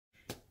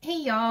Hey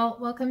y'all,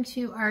 welcome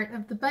to Art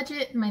of the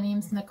Budget. My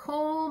name's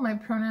Nicole. My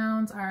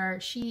pronouns are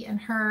she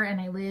and her, and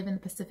I live in the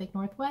Pacific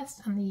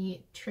Northwest on the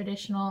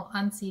traditional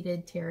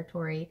unceded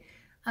territory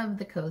of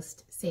the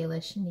Coast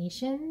Salish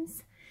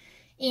Nations.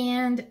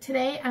 And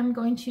today I'm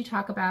going to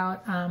talk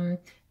about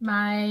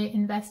my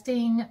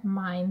investing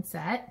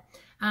mindset.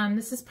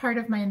 This is part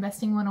of my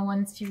Investing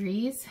 101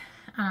 series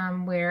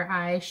where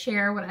I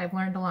share what I've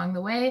learned along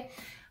the way.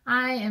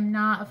 I am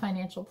not a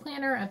financial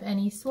planner of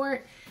any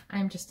sort.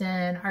 I'm just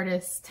an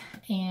artist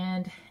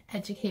and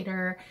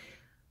educator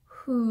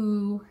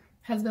who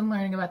has been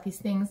learning about these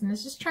things and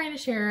is just trying to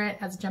share it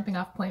as a jumping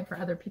off point for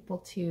other people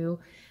to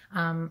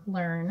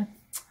learn.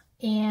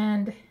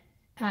 And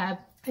I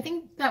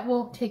think that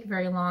won't take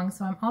very long,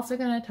 so I'm also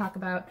going to talk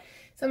about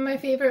some of my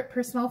favorite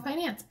personal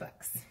finance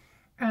books.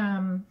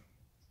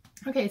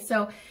 Okay,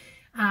 so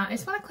I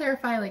just want to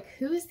clarify, like,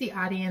 who is the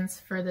audience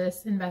for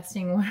this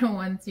Investing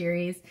 101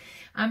 series?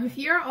 If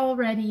you've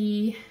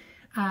already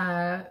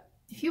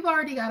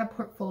got a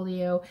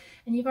portfolio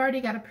and you've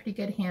already got a pretty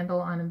good handle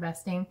on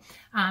investing,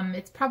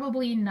 it's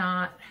probably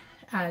not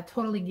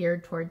totally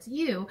geared towards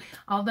you.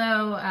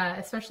 Although,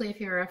 especially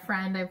if you're a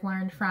friend I've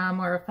learned from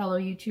or a fellow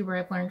YouTuber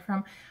I've learned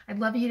from, I'd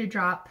love you to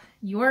drop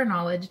your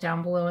knowledge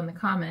down below in the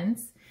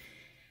comments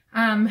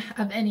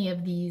of any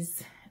of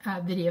these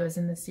videos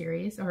in the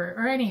series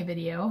or any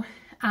video.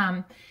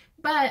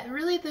 But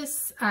really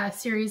this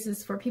series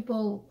is for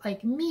people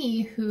like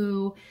me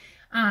who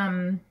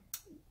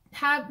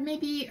have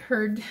maybe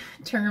heard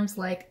terms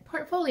like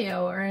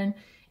portfolio or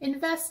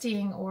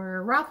investing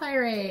or Roth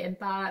IRA and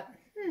thought,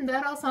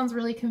 that all sounds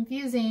really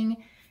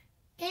confusing,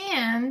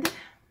 and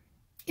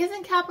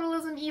isn't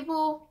capitalism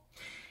evil?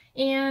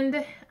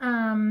 And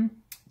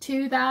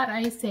to that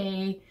I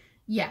say,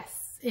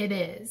 yes, it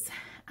is.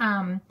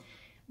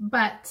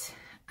 But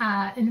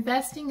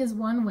investing is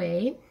one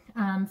way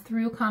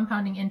through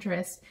compounding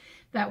interest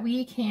that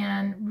we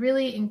can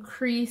really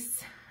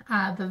increase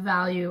the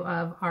value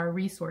of our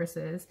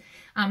resources.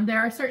 There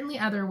are certainly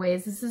other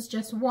ways. This is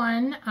just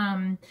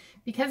one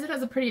because it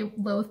has a pretty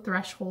low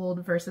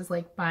threshold versus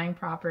like buying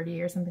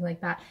property or something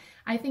like that.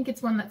 I think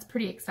it's one that's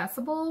pretty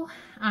accessible.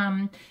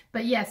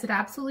 But yes, it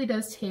absolutely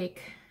does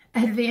take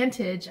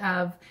advantage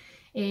of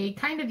a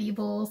kind of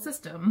evil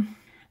system.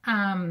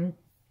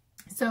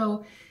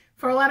 So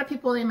for a lot of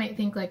people, they might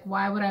think like,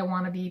 why would I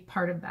want to be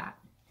part of that?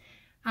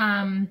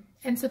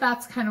 And so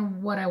that's kind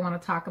of what I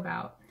want to talk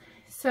about.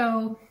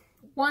 So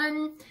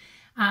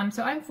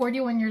so I'm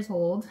 41 years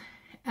old.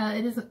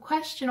 It is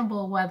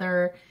questionable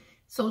whether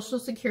Social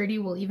Security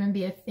will even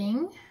be a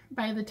thing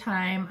by the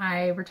time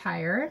I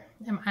retire,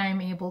 and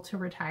I'm able to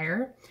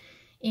retire.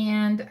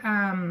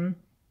 And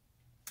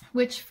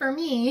which for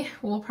me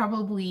will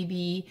probably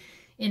be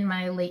in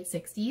my late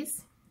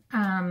 60s.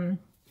 And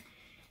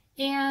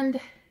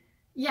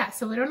yeah,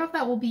 so I don't know if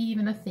that will be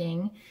even a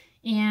thing.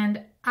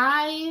 And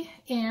I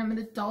am an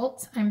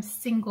adult, I'm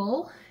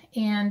single,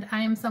 and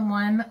I am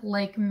someone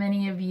like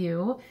many of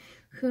you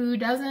who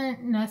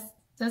doesn't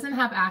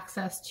have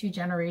access to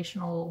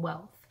generational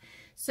wealth.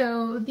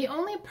 So the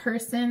only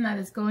person that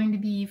is going to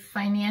be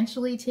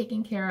financially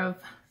taking care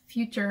of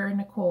future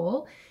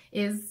Nicole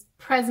is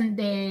present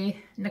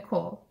day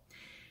Nicole.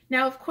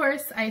 Now, of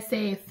course, I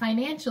say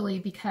financially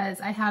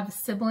because I have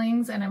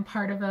siblings and I'm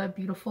part of a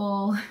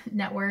beautiful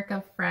network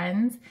of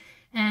friends.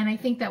 And I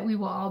think that we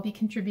will all be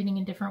contributing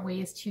in different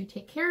ways to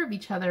take care of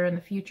each other in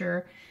the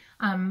future.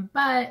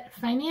 But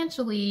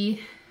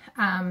financially,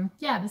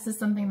 yeah, this is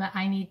something that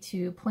I need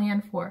to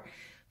plan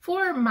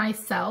for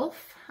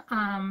myself,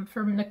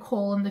 for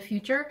Nicole in the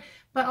future,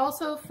 but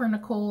also for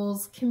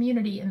Nicole's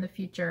community in the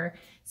future.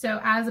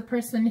 So as a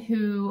person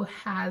who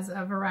has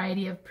a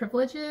variety of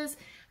privileges,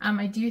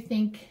 I do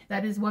think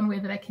that is one way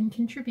that I can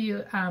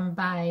contribute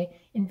by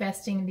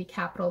investing the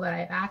capital that I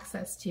have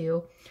access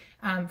to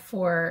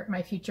for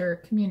my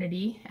future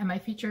community and my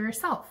future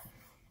self.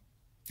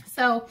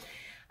 So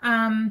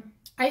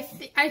I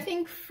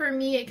think for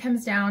me it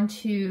comes down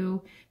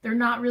to there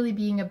not really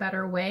being a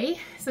better way.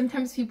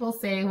 Sometimes people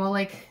say, well,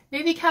 like,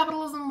 maybe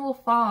capitalism will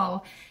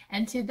fall.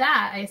 And to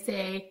that I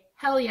say,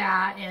 hell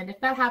yeah. And if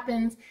that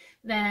happens,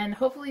 then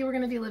hopefully we're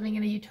going to be living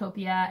in a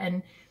utopia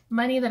and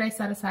money that I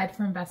set aside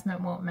for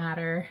investment won't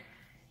matter.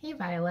 Hey,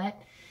 Violet.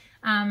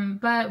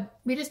 But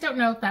we just don't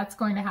know if that's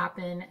going to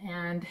happen,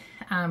 and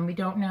we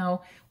don't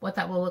know what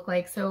that will look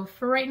like. So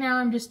for right now,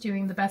 I'm just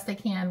doing the best I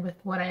can with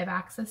what I have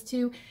access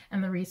to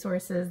and the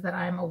resources that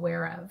I'm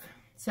aware of.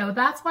 So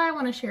that's why I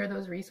want to share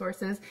those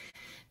resources,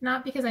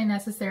 not because I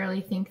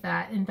necessarily think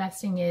that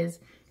investing is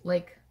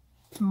like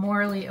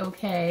morally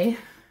okay,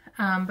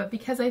 but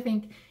because I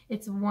think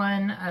it's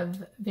one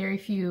of very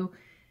few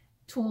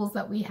tools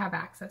that we have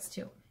access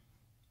to.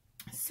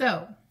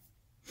 So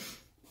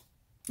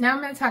now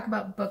I'm going to talk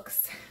about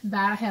books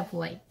that I have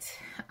liked.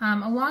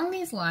 Along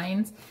these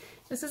lines,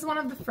 this is one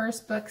of the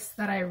first books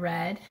that I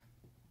read.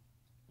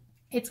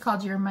 It's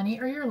called Your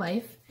Money or Your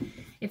Life.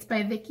 It's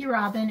by Vicki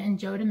Robin and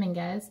Joe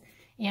Dominguez.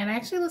 And I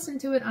actually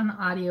listened to it on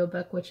the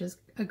audiobook, which is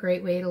a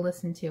great way to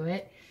listen to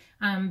it.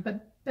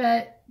 But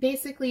But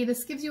basically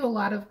this gives you a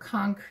lot of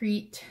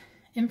concrete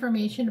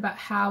information about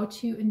how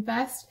to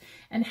invest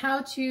and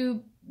how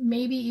to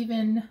maybe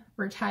even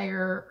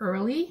retire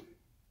early.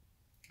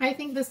 I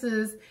think this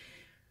is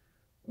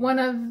one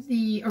of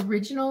the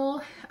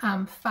original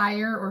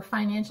FIRE or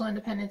Financial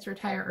Independence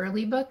Retire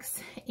Early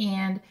books.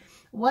 And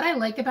what I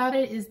like about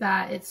it is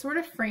that it sort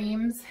of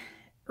frames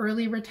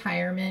early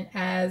retirement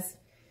as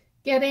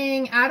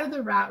getting out of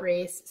the rat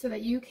race so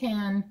that you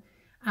can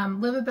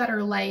live a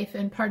better life.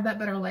 And part of that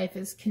better life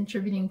is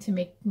contributing to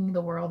making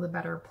the world a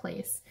better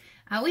place.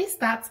 At least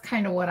that's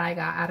kind of what I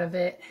got out of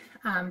it.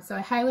 So I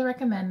highly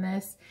recommend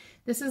this.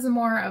 This is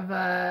more of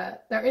a,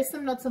 there is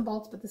some nuts and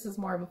bolts, but this is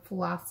more of a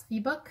philosophy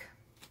book.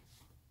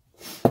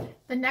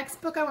 The next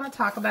book I want to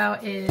talk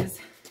about is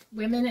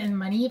Women and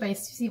Money by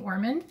Susie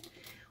Orman.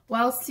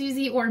 While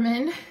Susie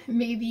Orman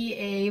may be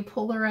a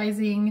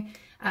polarizing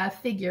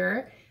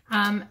figure,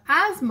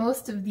 as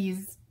most of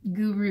these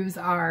gurus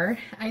are,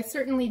 I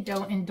certainly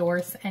don't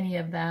endorse any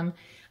of them.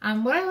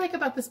 What I like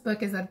about this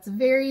book is that it's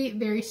very,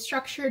 very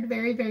structured,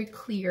 very, very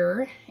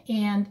clear,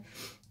 and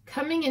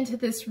coming into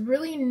this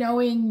really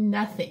knowing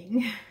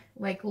nothing,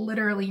 like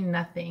literally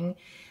nothing.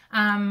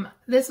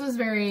 This was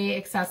very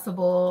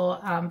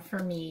accessible for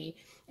me,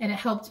 and it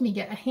helped me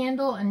get a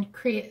handle and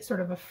create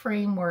sort of a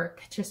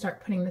framework to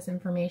start putting this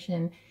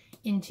information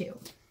into.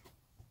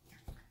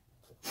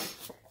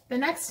 The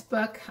next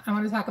book I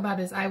want to talk about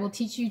is I Will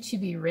Teach You to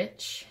Be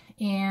Rich.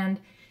 And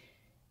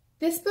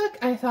this book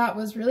I thought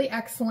was really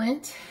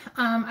excellent.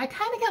 I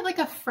kind of get like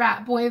a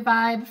frat boy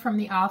vibe from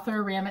the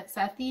author Ramit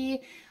Sethi,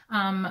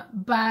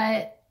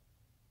 but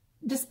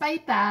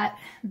despite that,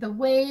 the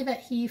way that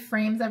he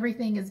frames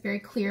everything is very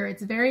clear.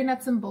 It's very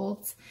nuts and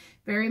bolts,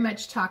 very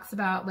much talks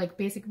about like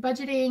basic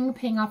budgeting,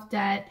 paying off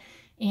debt,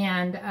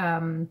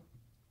 and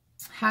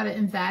how to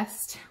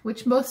invest,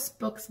 which most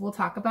books will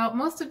talk about.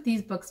 Most of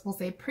these books will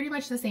say pretty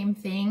much the same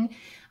thing,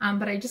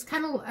 but I just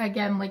kind of,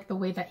 again, like the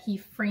way that he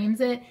frames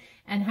it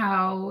and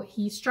how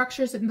he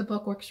structures it in the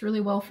book works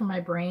really well for my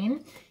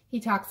brain. He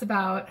talks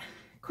about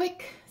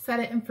quick, set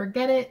it and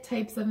forget it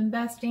types of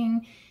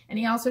investing. And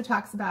he also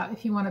talks about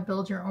if you want to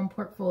build your own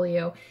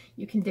portfolio,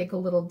 you can dig a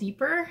little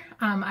deeper.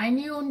 I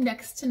knew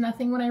next to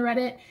nothing when I read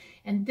it,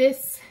 and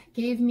this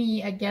gave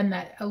me, again,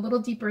 that a little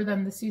deeper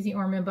than the Susie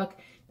Orman book,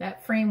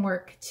 that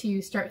framework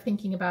to start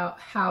thinking about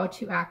how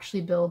to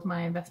actually build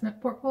my investment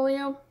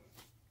portfolio.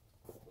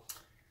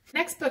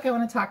 Next book I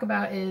want to talk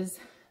about is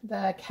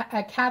A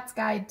Cat's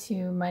Guide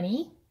to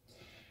Money.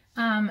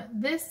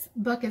 This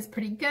book is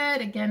pretty good.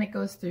 Again, it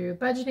goes through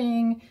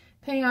budgeting,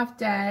 paying off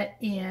debt,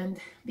 and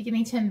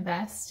beginning to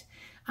invest.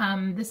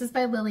 This is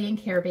by Lillian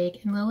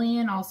Karabake, and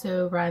Lillian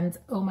also runs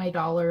Oh My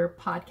Dollar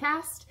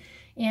podcast.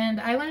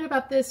 And I learned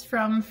about this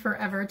from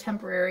Forever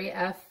Temporary,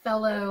 a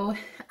fellow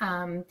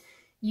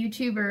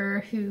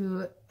YouTuber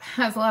who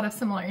has a lot of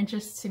similar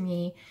interests to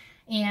me.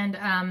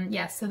 And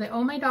yes, so the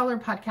Oh My Dollar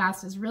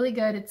podcast is really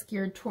good. It's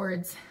geared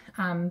towards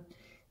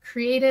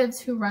creatives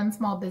who run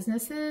small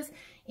businesses.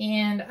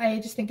 And I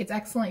just think it's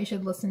excellent. You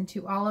should listen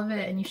to all of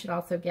it, and you should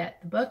also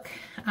get the book.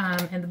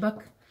 And the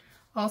book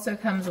also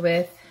comes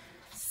with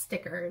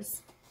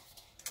stickers.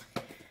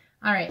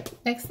 All right,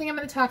 next thing I'm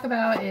going to talk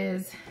about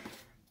is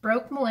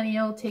Broke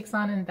Millennial Takes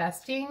on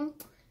Investing.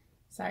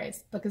 Sorry,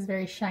 this book is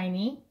very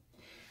shiny.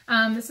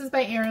 This is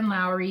by Erin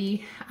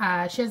Lowry.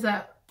 She has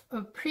a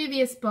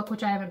previous book,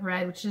 which I haven't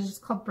read, which is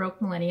just called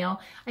Broke Millennial.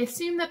 I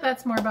assume that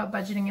that's more about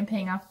budgeting and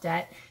paying off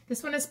debt.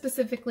 This one is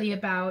specifically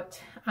about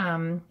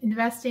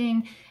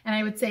investing, and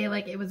I would say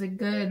like it was a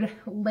good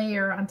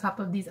layer on top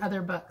of these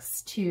other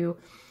books to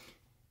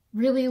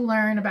really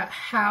learn about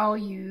how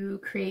you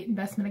create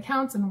investment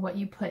accounts and what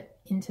you put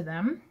into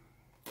them.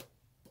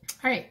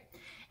 All right,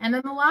 and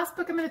then the last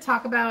book I'm going to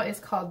talk about is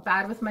called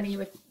Bad with Money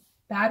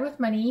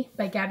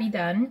by Gabby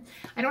Dunn.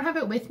 I don't have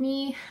it with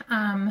me,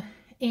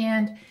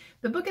 and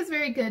the book is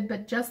very good,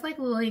 but just like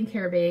Lillian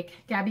Karabake,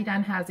 Gabby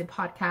Dunn has a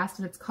podcast,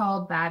 and it's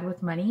called Bad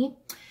with Money.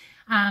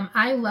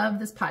 I love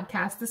this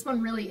podcast. This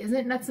one really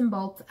isn't nuts and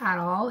bolts at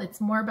all.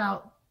 It's more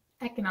about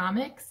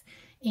economics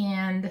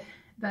and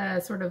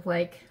the sort of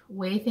like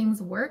way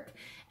things work,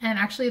 and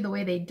actually the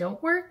way they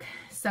don't work.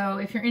 So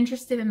if you're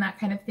interested in that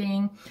kind of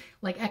thing,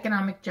 like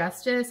economic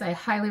justice, I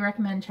highly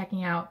recommend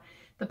checking out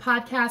the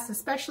podcast,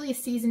 especially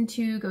season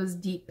 2 goes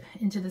deep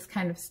into this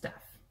kind of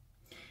stuff.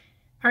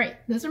 All right,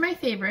 those are my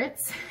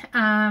favorites.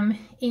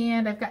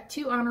 And I've got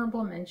 2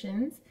 honorable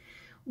mentions.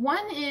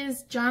 One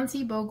is John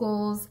C.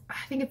 Bogle's,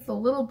 I think it's the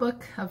Little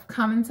Book of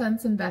Common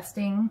Sense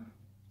Investing.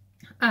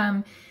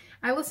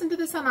 I listened to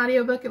this on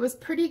audiobook. It was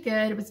pretty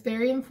good. It was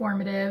very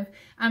informative.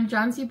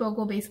 John C.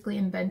 Bogle basically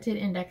invented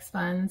index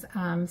funds.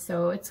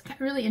 So it's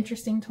really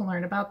interesting to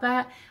learn about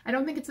that. I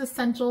don't think it's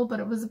essential, but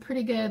it was a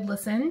pretty good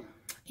listen.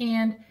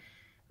 And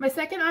my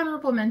second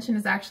honorable mention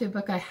is actually a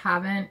book I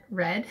haven't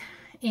read,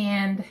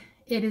 and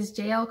it is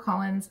J.L.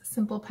 Collins'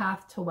 Simple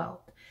Path to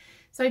Wealth.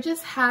 So I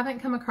just haven't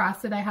come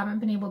across it. I haven't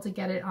been able to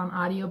get it on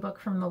audiobook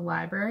from the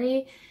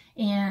library.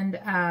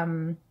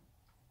 And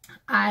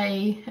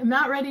I am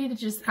not ready to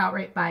just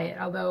outright buy it,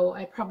 although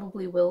I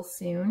probably will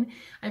soon.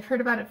 I've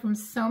heard about it from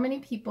so many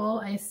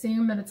people. I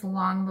assume that it's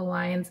along the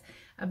lines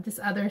of this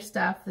other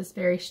stuff, this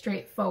very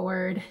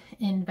straightforward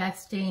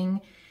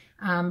investing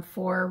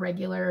for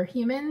regular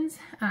humans.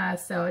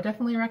 So I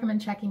definitely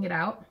recommend checking it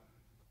out.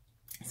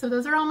 So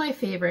those are all my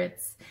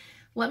favorites.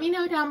 Let me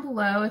know down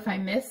below if I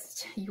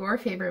missed your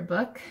favorite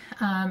book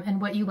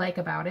and what you like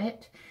about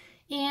it.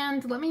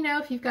 And let me know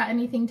if you've got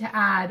anything to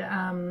add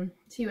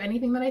to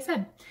anything that I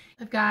said.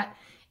 I've got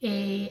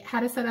a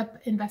how to set up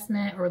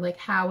investment, or like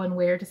how and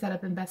where to set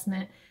up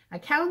investment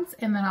accounts,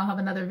 and then I'll have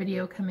another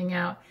video coming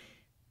out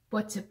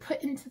what to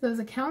put into those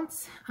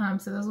accounts.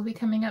 So those will be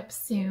coming up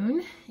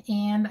soon,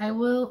 and I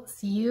will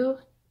see you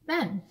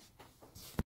then.